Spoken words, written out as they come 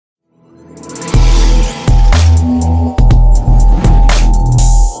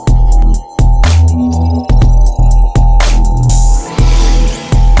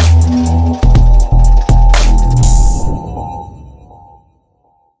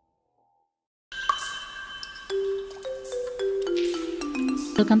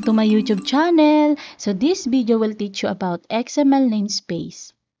Welcome to my YouTube channel. So this video will teach you about XML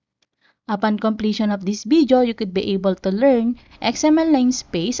namespace. Upon completion of this video, you could be able to learn XML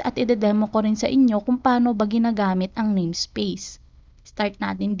namespace at i-demo ko rin sa inyo kung paano ba ginagamit ang namespace. Start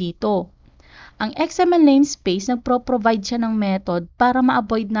natin dito. Ang XML namespace, nagpro-provide siya ng method para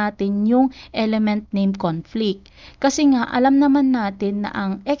ma-avoid natin yung element name conflict. Kasi nga, alam naman natin na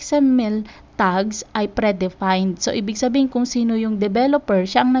ang XML tags ay predefined. So, ibig sabihin kung sino yung developer,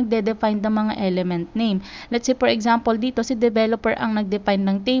 siya ang nagde-define ng mga element name. Let's say, for example, dito si developer ang nag-define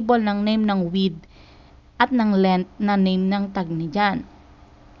ng table, ng name ng width, at ng length na name ng tag ni dyan.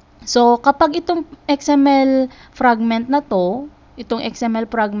 So, kapag itong XML fragment na to, itong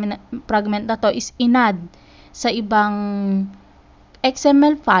XML fragment na to is inad sa ibang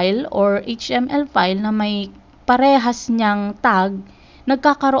XML file or HTML file na may parehas niyang tag,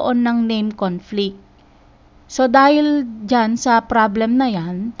 nagkakaroon ng name conflict. So, dahil dyan sa problem na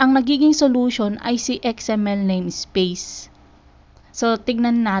yan, ang nagiging solution ay si XML namespace. So,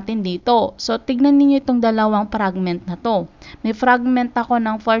 tignan natin dito. So, tignan niyo itong dalawang fragment na to. May fragment ako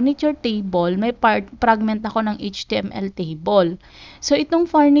ng furniture table, may fragment ako ng HTML table. So, itong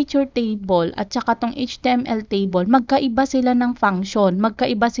furniture table at saka itong HTML table, magkaiba sila ng function,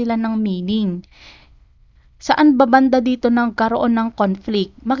 magkaiba sila ng meaning. Saan ba banda dito nagkaroon ng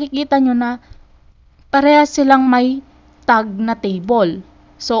conflict? Makikita nyo na parehas silang may tag na table.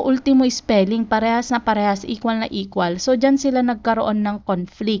 So, ultimo spelling, parehas na parehas, equal na equal. So, dyan sila nagkaroon ng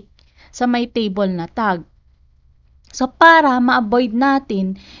conflict sa may table na tag. So, para ma-avoid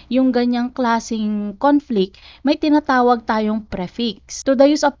natin yung ganyang klaseng conflict, may tinatawag tayong prefix. To the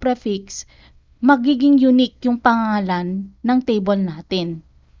use of prefix, magiging unique yung pangalan ng table natin.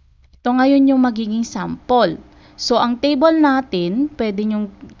 Ito ngayon yung magiging sample. So, ang table natin, pwede nyong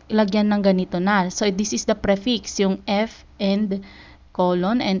lagyan ng ganito na. So, this is the prefix, yung F and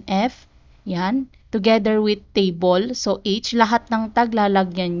colon and F, yan, together with table, so H, lahat ng tag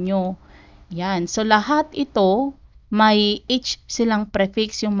lalagyan nyo. Yan, so lahat ito, may H silang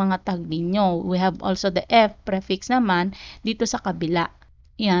prefix yung mga tag ninyo. We have also the F prefix naman dito sa kabila.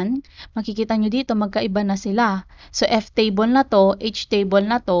 Yan, makikita nyo dito, magkaiba na sila. So, F table na to, H table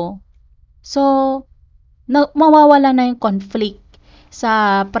na to, so, mawawala na yung conflict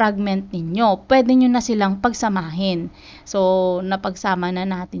sa fragment ninyo. Pwede nyo na silang pagsamahin. So, napagsama na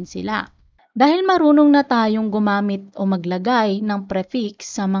natin sila. Dahil marunong na tayong gumamit o maglagay ng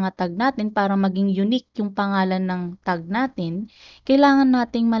prefix sa mga tag natin para maging unique yung pangalan ng tag natin, kailangan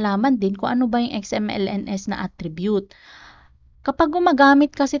nating malaman din kung ano ba yung XMLNS na attribute. Kapag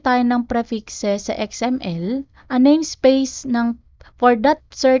gumagamit kasi tayo ng prefixes sa XML, a namespace for that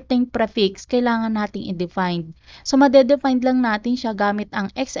certain prefix, kailangan nating i-define. So, madedefine lang natin siya gamit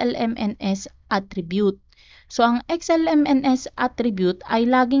ang XMLNS attribute. So, ang XMLNS attribute ay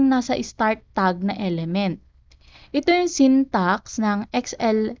laging nasa start tag na element. Ito yung syntax ng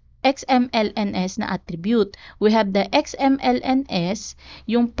XMLNS na attribute. We have the XMLNS,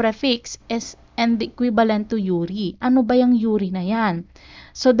 yung prefix is and the equivalent to URI. Ano ba yung URI na yan?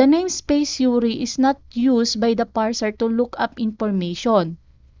 So, the namespace URI is not used by the parser to look up information.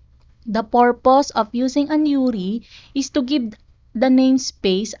 The purpose of using an URI is to give the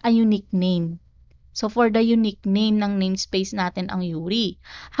namespace a unique name. So, for the unique name ng namespace natin ang URI.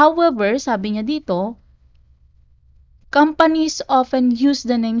 However, sabi niya dito, companies often use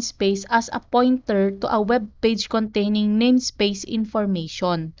the namespace as a pointer to a web page containing namespace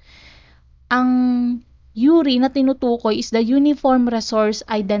information. Ang URI na tinutukoy is the Uniform Resource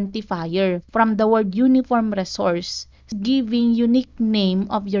Identifier from the word uniform resource, giving unique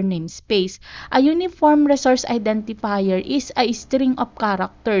name of your namespace. A Uniform Resource Identifier is a string of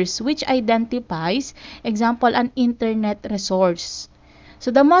characters which identifies, example, an internet resource.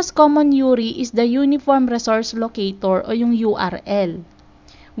 So, the most common URI is the Uniform Resource Locator o yung URL,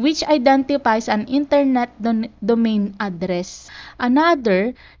 which identifies an internet domain address.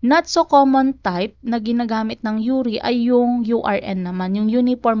 Another, not so common type na ginagamit ng URI ay yung URN naman, yung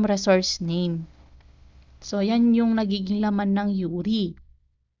Uniform Resource Name. So, yan yung nagiging laman ng URI.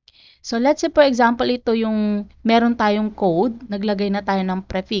 So, let's say for example, ito yung meron tayong code, naglagay na tayo ng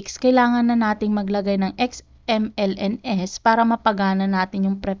prefix. Kailangan na nating maglagay ng XMLNS para mapagana natin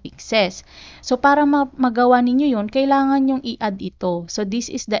yung prefixes. So, para magawa ninyo yun, kailangan yung i-add ito. So, this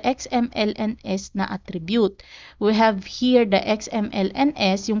is the XMLNS na attribute. We have here the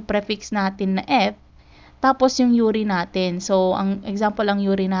XMLNS, yung prefix natin na F, tapos yung URI natin. So, ang example ang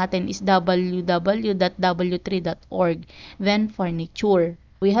URI natin is www.w3.org, then furniture.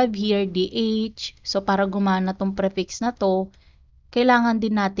 We have here the H. So, para gumana tong prefix na to, kailangan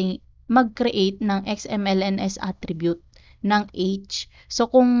din nating mag-create ng XMLNS attribute. ng H. So,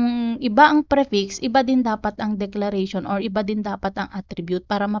 kung iba ang prefix, iba din dapat ang declaration or iba din dapat ang attribute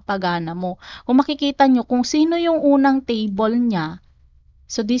para mapagana mo. Kung makikita nyo kung sino yung unang table niya,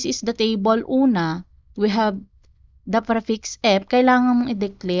 so this is the table una, we have the prefix F, kailangan mong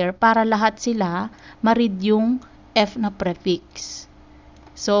i-declare para lahat sila ma-read yung F na prefix.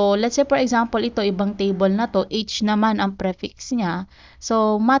 So, let's say for example, ito ibang table na to, H naman ang prefix niya.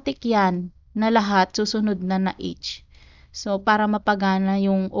 So, matik yan na lahat susunod na H. So, para mapagana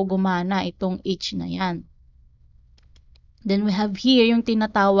yung o gumana itong H na yan. Then, we have here yung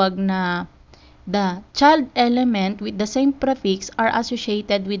tinatawag na the child element with the same prefix are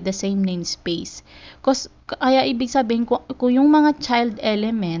associated with the same namespace. Kaya ibig sabihin, kung yung mga child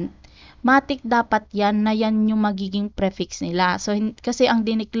element, matik dapat yan na yan yung magiging prefix nila. So, kasi ang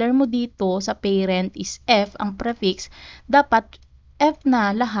dineclare mo dito sa parent is F, ang prefix, dapat F na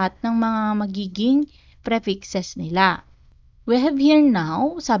lahat ng mga magiging prefixes nila. We have here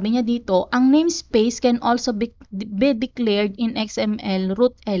now, sabi niya dito, ang namespace can also be declared in XML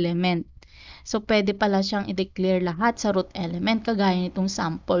root element. So, pwede pala siyang i-declare lahat sa root element, kagaya nitong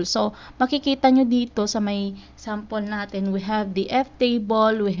sample. So, makikita nyo dito sa may sample natin, we have the F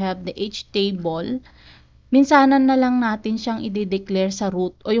table, we have the H table. Minsanan na lang natin siyang i-declare sa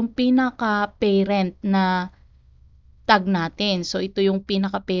root o yung pinaka-parent na tag natin. So, ito yung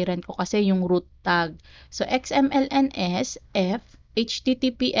pinaka-parent ko kasi yung root tag. So, xmlns f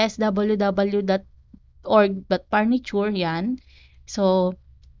https www.org.parniture yan. So,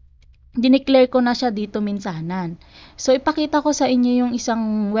 dineclare ko na siya dito minsanan. So, ipakita ko sa inyo yung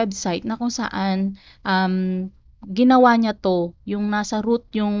isang website na kung saan ginawa niya to, yung nasa root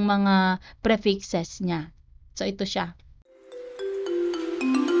yung mga prefixes niya. So, ito siya.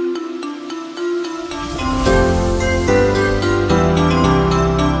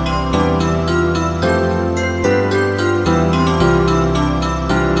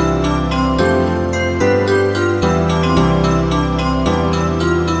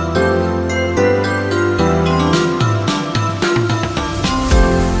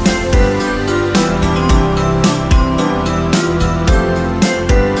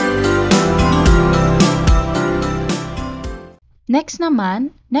 Next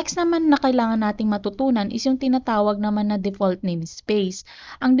naman na kailangan nating matutunan is yung tinatawag naman na default namespace.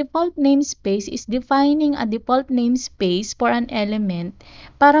 Ang default namespace is defining a default namespace for an element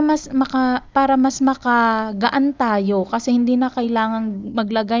para mas makagaan tayo kasi hindi na kailangang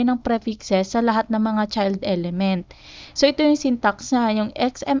maglagay ng prefixes sa lahat ng mga child element. So ito yung syntax na yung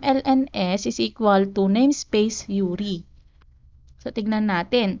xmlns is equal to namespace URI. So tignan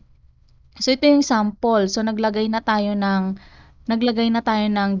natin. So ito yung sample. So naglagay na tayo ng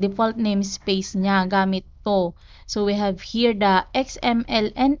default namespace niya gamit to. So, we have here the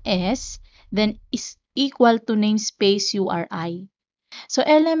xmlns, then is equal to namespace URI. So,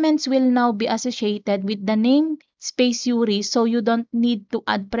 elements will now be associated with the namespace URI, so you don't need to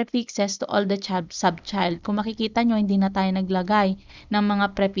add prefixes to all the subchild. Kung makikita nyo, hindi na tayo naglagay ng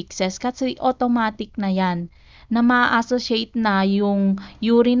mga prefixes kasi automatic na yan na ma-associate na yung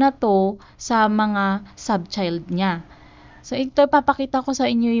URI na to sa mga subchild niya. So, ito papakita ko sa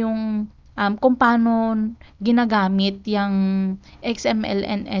inyo yung kung paano ginagamit yung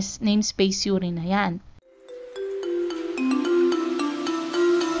xmlns namespace URI na yan.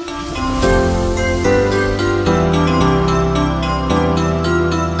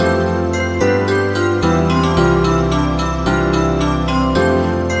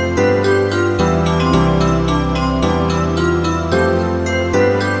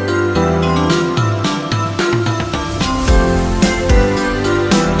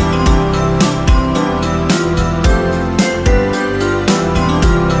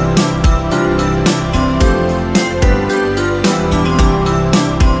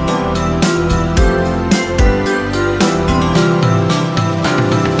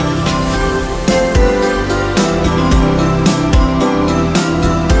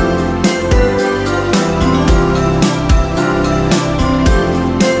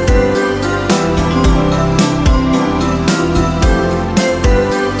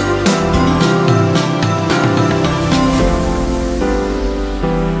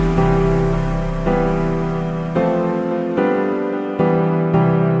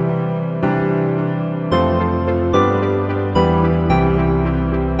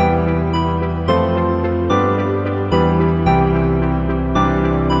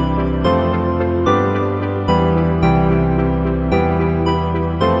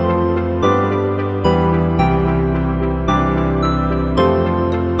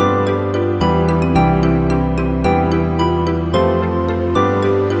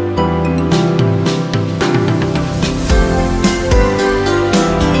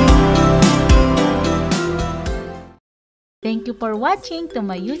 Thank you for watching to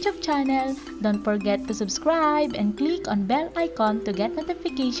my YouTube channel. Don't forget to subscribe and click on bell icon to get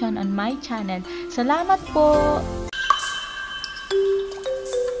notification on my channel. Salamat po!